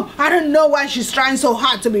 Oh, I don't know why she's trying so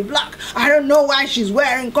hard to be black. I don't know why she's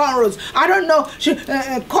wearing cornrows. I don't know,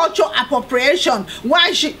 cultural appropriation.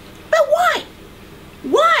 Why she... But why?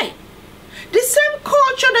 Why? The same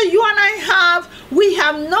culture that you and I have, we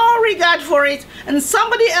have no regard for it, and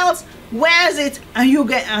somebody else wears it and you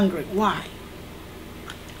get angry. Why?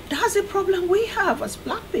 That's the problem we have as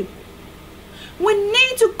black people. We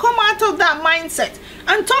need to come out of that mindset.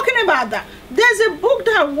 And talking about that, there's a book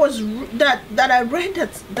that I read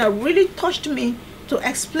that really touched me to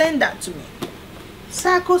explain that to me.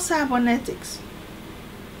 Psycho-cybernetics.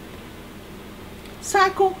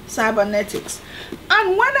 Psycho-cybernetics.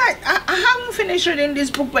 And when I haven't finished reading this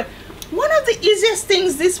book, but one of the easiest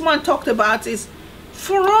things this man talked about is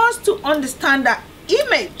for us to understand that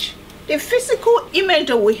image, the physical image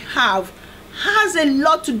that we have, has a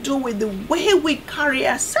lot to do with the way we carry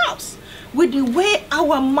ourselves, with the way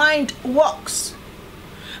our mind works.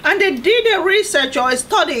 And they did a research or a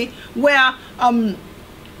study where I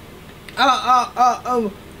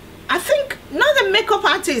think not the makeup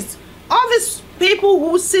artists, all these people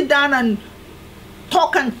who sit down and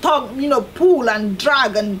talk, you know, pull and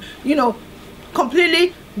drag and, you know,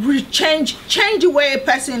 completely change the way a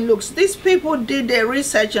person looks. These people did their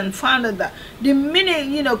research and found that the minute,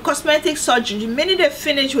 you know, cosmetic surgery, the minute they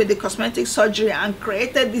finished with the cosmetic surgery and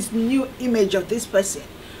created this new image of this person,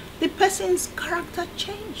 the person's character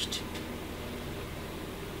changed.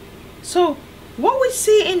 So what we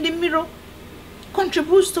see in the mirror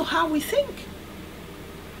contributes to how we think.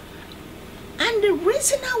 And the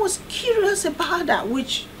reason I was curious about that,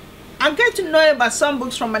 which I get to know about some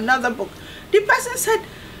books from another book, the person said,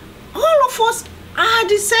 all of us are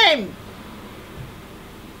the same.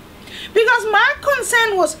 Because my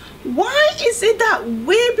concern was, why is it that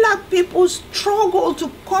we black people struggle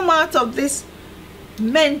to come out of this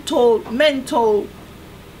mental, I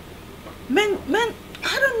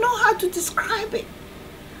don't know how to describe it.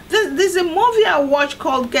 There's a movie I watched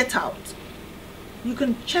called Get Out. You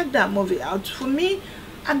can check that movie out. For me,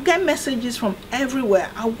 I get messages from everywhere.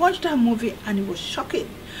 I watched that movie and it was shocking.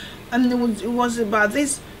 And it was about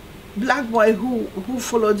this black boy who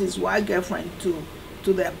followed his white girlfriend to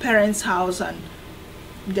their parents' house, and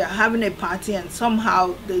they're having a party, and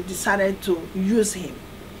somehow they decided to use him.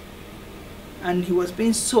 And he was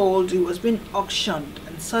being sold, he was being auctioned,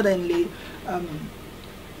 and suddenly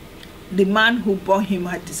the man who bought him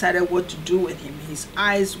had decided what to do with him. His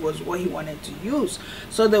eyes was what he wanted to use.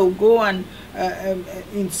 So they will go and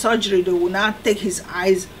in surgery they will now take his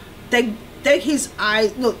eyes, take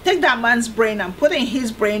that man's brain and put in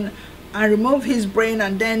his brain and remove his brain,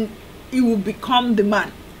 and then he will become the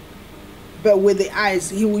man, but with the eyes.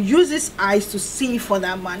 He will use his eyes to see for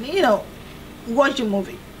that man. You know, watch the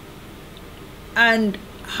movie. And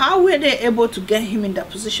how were they able to get him in that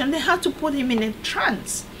position? They had to put him in a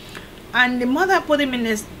trance, and the mother put him in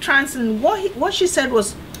a trance, and what she said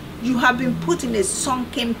was, you have been put in a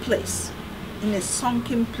sunken place, in a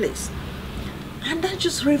sunken place. And that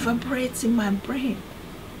just reverberates in my brain.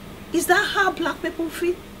 Is that how black people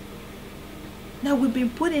feel? That we've been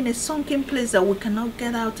put in a sunken place that we cannot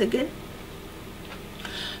get out again?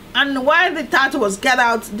 And while the title was Get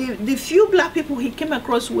Out, the few black people he came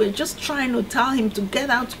across were just trying to tell him to get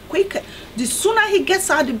out quicker. The sooner he gets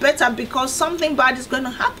out, the better, because something bad is going to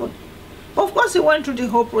happen. But of course, he went through the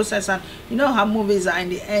whole process, and you know how movies are. In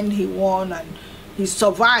the end, he won and he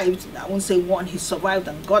survived. I won't say won, he survived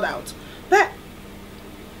and got out. But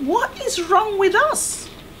what is wrong with us?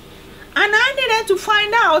 And I needed to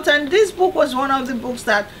find out, and this book was one of the books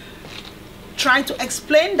that tried to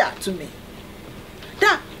explain that to me.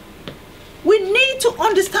 That we need to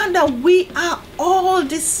understand that we are all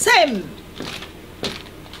the same.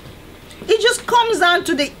 It just comes down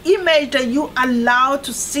to the image that you allow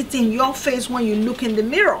to sit in your face when you look in the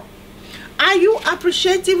mirror. Are you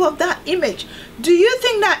appreciative of that image? Do you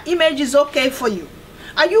think that image is okay for you?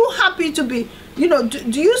 Are you happy to be, you know,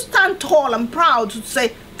 do you stand tall and proud to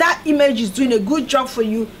say that image is doing a good job for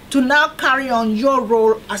you to now carry on your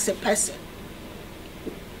role as a person?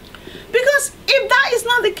 Because if that is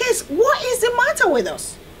not the case, what is the matter with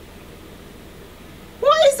us?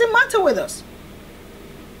 What is the matter with us?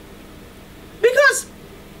 Because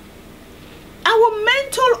our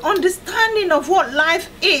mental understanding of what life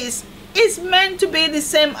is meant to be the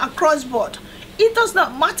same across board. It does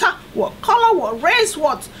not matter what color, what race,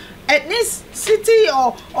 what ethnicity,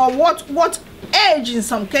 or what age in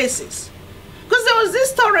some cases. Because there was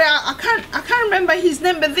this story, I can't remember his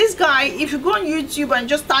name, but this guy, if you go on YouTube and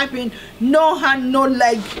just type in no hand, no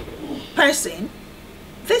leg person,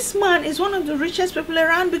 this man is one of the richest people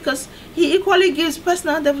around, because he equally gives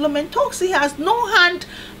personal development talks. He has no hand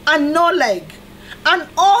and no leg, and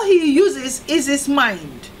all he uses is his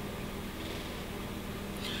mind.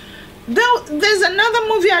 There's another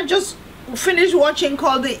movie I just finished watching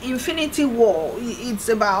called The Infinity War. It's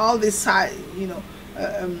about all this, you know,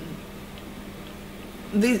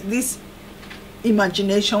 this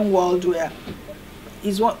imagination world where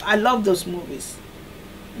is what I love those movies.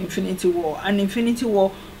 Infinity War. And Infinity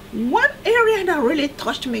War, one area that really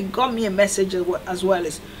touched me, got me a message as well,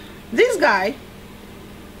 is this guy,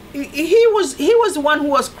 he was the one who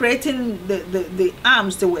was creating the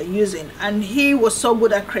arms they were using, and he was so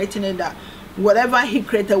good at creating it that whatever he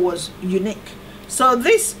created was unique. So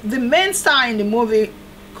the main star in the movie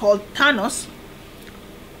called Thanos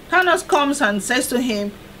comes and says to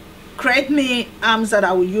him, create me arms that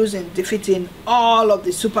I will use in defeating all of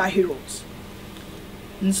the superheroes.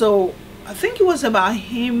 And so I think it was about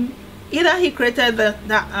him, either he created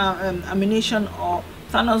that ammunition, or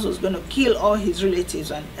Thanos was going to kill all his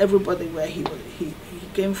relatives and everybody where he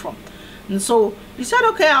came from. And so he said,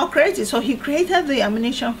 okay, I'll create it. So he created the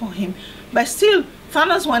ammunition for him, but still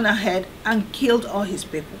Thanos went ahead and killed all his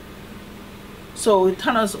people. So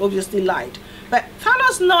Thanos obviously lied. But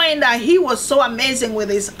Thanos, knowing that he was so amazing with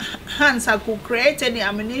his hands and could create any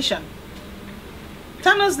ammunition,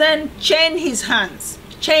 Thanos then chained his hands,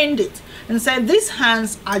 chained it, and said, these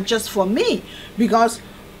hands are just for me, because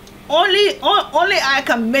only I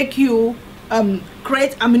can make you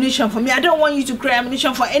create ammunition for me. I don't want you to create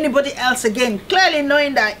ammunition for anybody else again. Clearly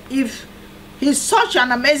knowing that if he's such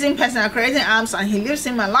an amazing person at creating arms and he lives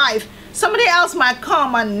in my life, somebody else might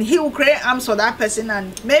come and he will create arms for that person,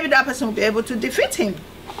 and maybe that person will be able to defeat him.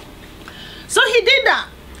 So he did that.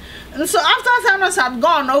 And so after Thanos had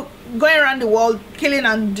gone, going around the world, killing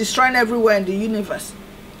and destroying everywhere in the universe,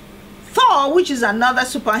 Thor, which is another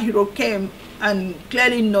superhero, came, and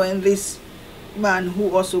clearly knowing this man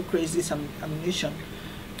who also creates this ammunition,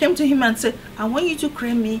 came to him and said, I want you to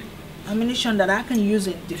create me ammunition that I can use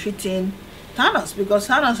in defeating Thanos, because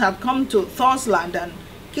Thanos had come to Thor's land and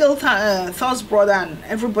killed Thor's brother and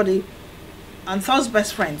everybody, and Thor's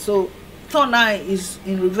best friend. So Thor now is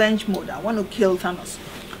in revenge mode. I want to kill Thanos.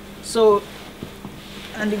 So,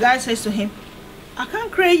 and the guy says to him, I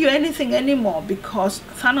can't create you anything anymore because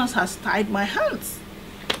Thanos has tied my hands.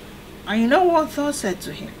 And you know what Thor said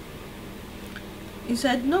to him? He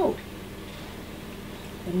said, no.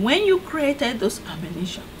 When you created those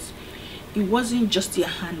ammunitions, it wasn't just your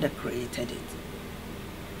hand that created it.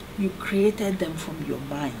 You created them from your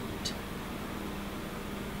mind.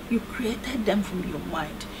 You created them from your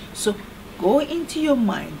mind. So go into your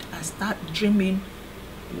mind and start dreaming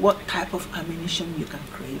what type of ammunition you can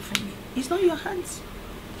create for me. It's not your hands.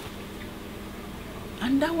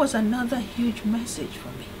 And that was another huge message for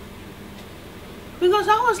me. Because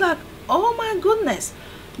I was like, oh my goodness,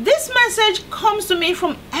 this message comes to me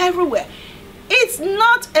from everywhere. It's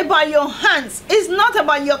not about your hands. It's not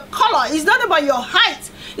about your color. It's not about your height.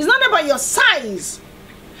 It's not about your size.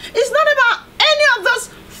 It's not about any of those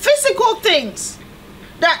physical things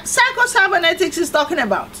that psycho-cybernetics is talking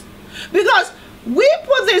about. Because we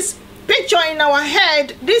put this picture in our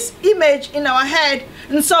head, this image in our head,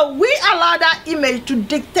 and so we allow that image to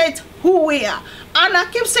dictate who we are. And I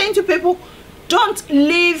keep saying to people, don't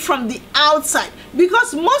live from the outside,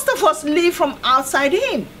 because most of us live from outside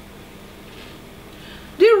in.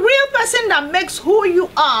 The real person that makes who you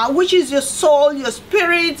are, which is your soul, your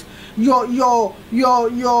spirit, your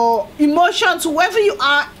emotions, whoever you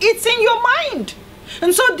are, it's in your mind.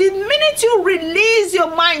 And so the minute you release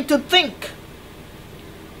your mind to think,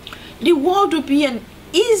 the world will be an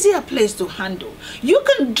easier place to handle. You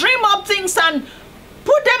can dream up things and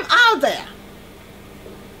put them out there.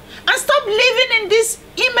 And stop living in this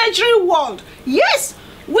imagery world. Yes,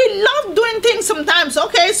 we love doing things sometimes.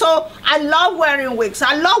 Okay, so I love wearing wigs.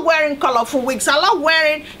 I love wearing colorful wigs. I love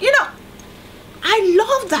wearing, I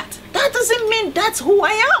love that. That doesn't mean that's who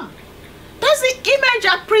I am. That's the image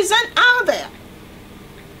I present out there.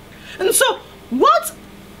 And so what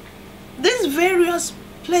these various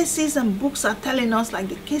places and books are telling us, like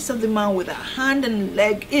the case of the man with a hand and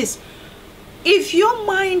leg, is if your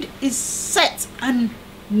mind is set and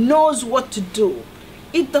knows what to do,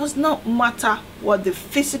 it does not matter what the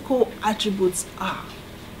physical attributes are.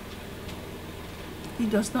 It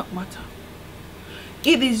does not matter.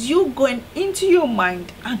 It is you going into your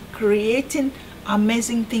mind and creating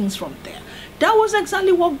amazing things from there. That was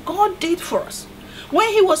exactly what God did for us. When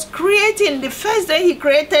he was creating, the first day he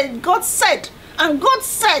created, God said, and God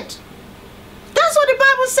said. That's what the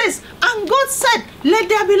Bible says. And God said, let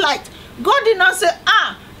there be light. God did not say,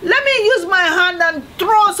 let me use my hand and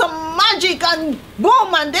throw some magic and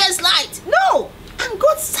boom, and there's light. No. And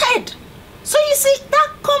God said. So you see,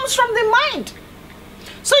 that comes from the mind.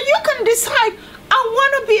 So you can decide, I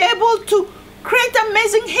want to be able to create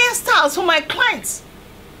amazing hairstyles for my clients.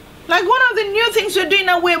 Like one of the new things we're doing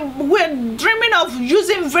now, we're dreaming of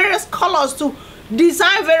using various colors to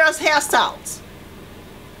design various hairstyles.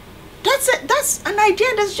 That's it. That's an idea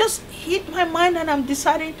that's just hit my mind, and I'm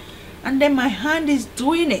deciding, and then my hand is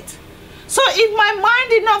doing it. So if my mind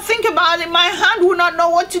did not think about it, my hand would not know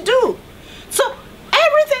what to do. So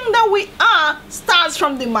everything that we are starts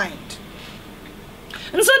from the mind.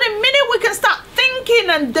 And so the minute we can start thinking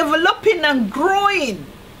and developing and growing,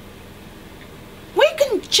 we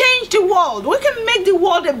can change the world. We can make the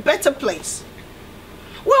world a better place.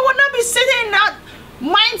 We will not be sitting in that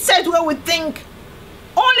mindset where we think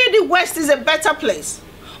only the West is a better place.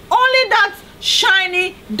 Only that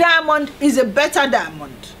shiny diamond is a better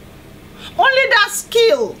diamond. Only that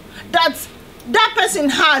skill that that person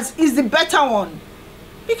has is the better one.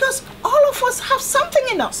 Because all of us have something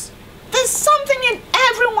in us. There's something in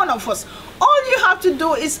every one of us. All you have to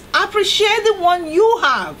do is appreciate the one you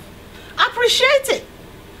have. Appreciate it.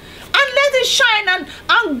 And let it shine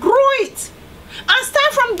and grow it. And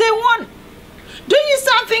start from day one. Don't you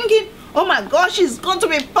start thinking, oh my gosh, it's going to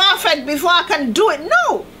be perfect before I can do it.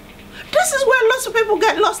 No. This is where lots of people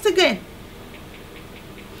get lost again.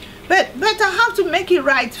 But I have to make it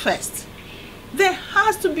right first. There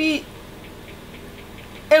has to be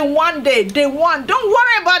a one day one. Don't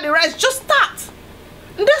worry about the rest. Just start.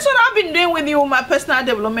 And that's what I've been doing with you with my personal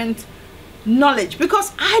development knowledge,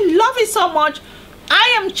 because I love it so much.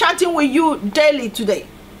 I am chatting with you daily today.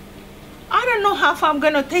 I don't know how far I'm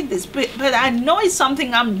going to take this, but I know it's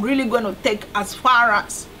something I'm really going to take as far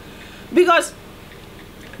as. Because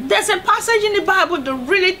there's a passage in the Bible that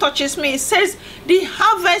really touches me. It says, the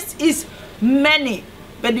harvest is many,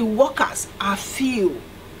 but the workers are few.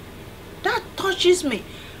 That touches me.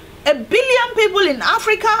 1 billion people in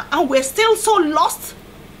Africa, and we're still so lost.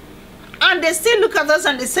 And they still look at us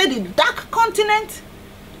and they say the dark continent.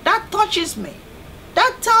 That touches me.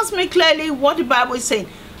 That tells me clearly what the Bible is saying.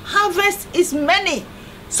 Harvest is many.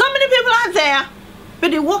 So many people are there,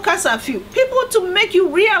 but the workers are few. People to make you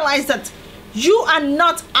realize that you are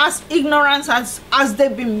not as ignorant as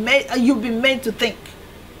they've been made, you've been made to think.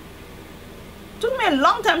 It took me a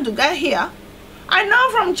long time to get here. I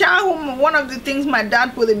know from childhood, one of the things my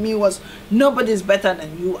dad put in me was, nobody's better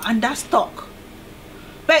than you, and that stuck.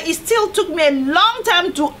 But it still took me a long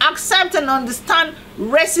time to accept and understand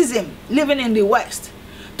racism living in the West.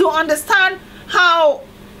 To understand how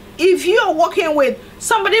if you are working with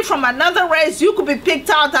somebody from another race, you could be picked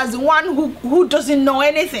out as the one who doesn't know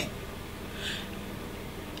anything. It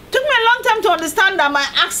took me a long time to understand that my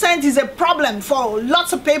accent is a problem for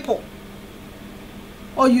lots of people.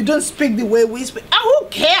 Or you don't speak the way we speak. And who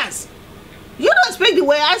cares? You don't speak the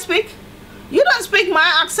way I speak. You don't speak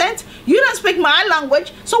my accent. You don't speak my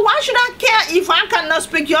language. So why should I care if I cannot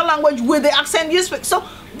speak your language with the accent you speak? So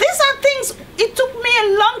these are things it took me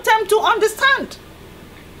a long time to understand.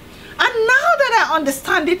 And now that I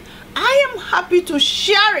understand it, I am happy to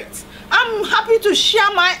share it. I'm happy to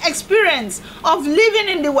share my experience of living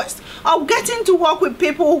in the West, of getting to work with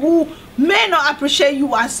people who may not appreciate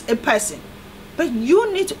you as a person. But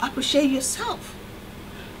you need to appreciate yourself.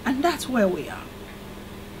 And that's where we are.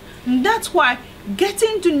 And that's why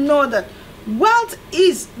getting to know that wealth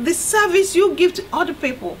is the service you give to other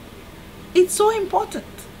people. It's so important.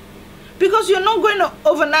 Because you're not going to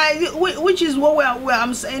overnight, which is where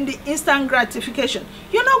I'm saying the instant gratification.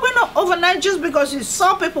 You're not going to overnight just because you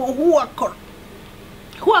saw people who are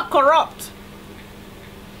corrupt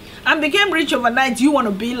and became rich overnight, you want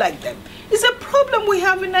to be like them. It's a problem we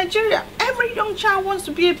have in Nigeria. Every young child wants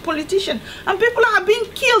to be a politician, and people are being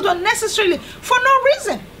killed unnecessarily for no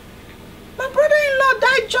reason. My brother-in-law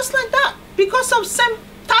died just like that because of same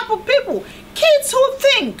type of people. Kids who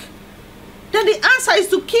think that the answer is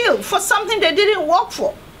to kill for something they didn't work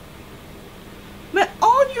for. But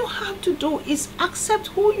all you have to do is accept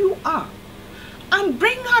who you are and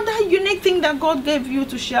bring out that unique thing that God gave you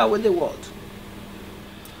to share with the world.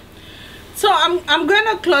 So I'm going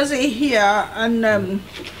to close it here and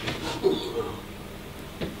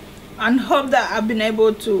hope that I've been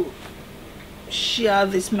able to share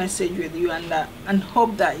this message with you, and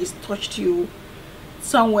hope that it's touched you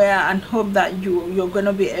somewhere, and hope that you're going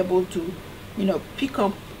to be able to, pick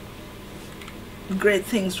up great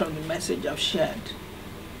things from the message I've shared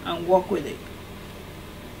and work with it,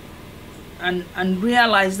 and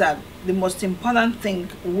realize that the most important thing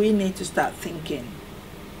we need to start thinking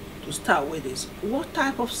to start with is, what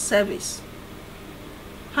type of service,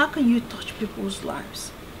 how can you touch people's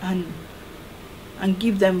lives and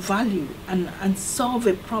give them value and solve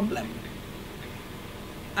a problem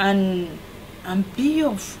and be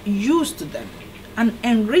of use to them and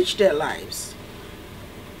enrich their lives.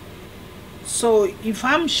 So if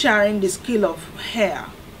I'm sharing the skill of hair,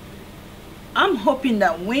 I'm hoping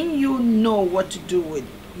that when you know what to do with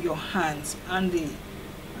your hands and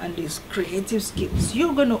these creative skills,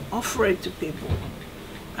 you're going to offer it to people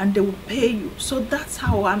and they will pay you. So that's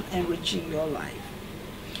how I'm enriching your life.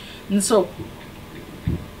 And so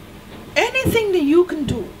anything that you can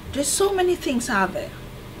do, there's so many things out there.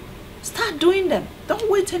 Start doing them. Don't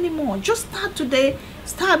wait anymore. Just start today.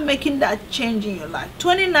 Start making that change in your life.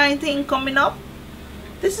 2019 coming up.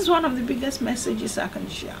 This is one of the biggest messages I can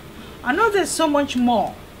share. I know there's so much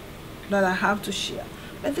more that I have to share,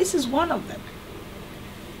 but this is one of them.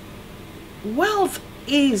 Wealth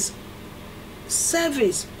is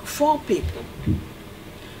service for people.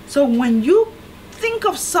 So when you think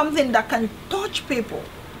of something that can touch people,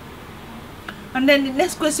 and then the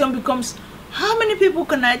next question becomes, how many people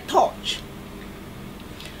can I touch?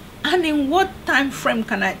 And in what time frame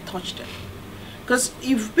can I touch them? Because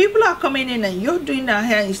if people are coming in and you're doing their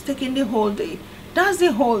hair, it's taking the whole day, that's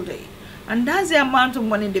the whole day. And that's the amount of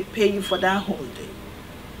money they pay you for that whole day.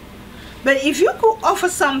 But if you could offer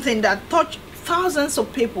something that touch thousands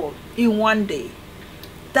of people in one day,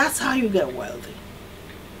 that's how you get wealthy.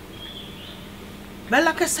 But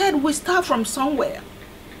like I said, we start from somewhere.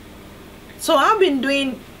 So I've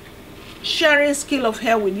been sharing skill of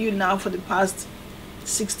hair with you now for the past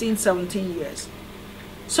 16, 17 years.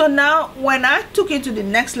 So now when I took it to the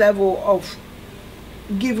next level of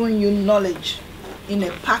giving you knowledge in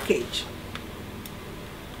a package,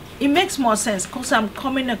 it makes more sense because I'm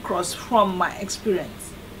coming across from my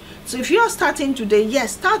experience. So if you're starting today,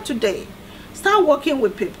 yes, start today. Start working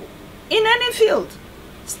with people in any field.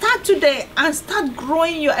 Start today and start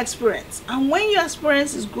growing your experience. And when your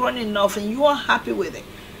experience is grown enough and you are happy with it,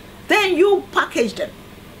 then you package them.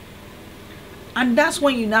 And that's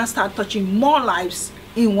when you now start touching more lives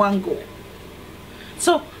in one go.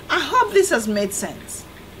 So I hope this has made sense.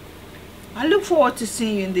 I look forward to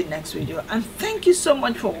seeing you in the next video. And thank you so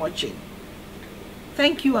much for watching.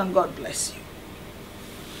 Thank you and God bless you.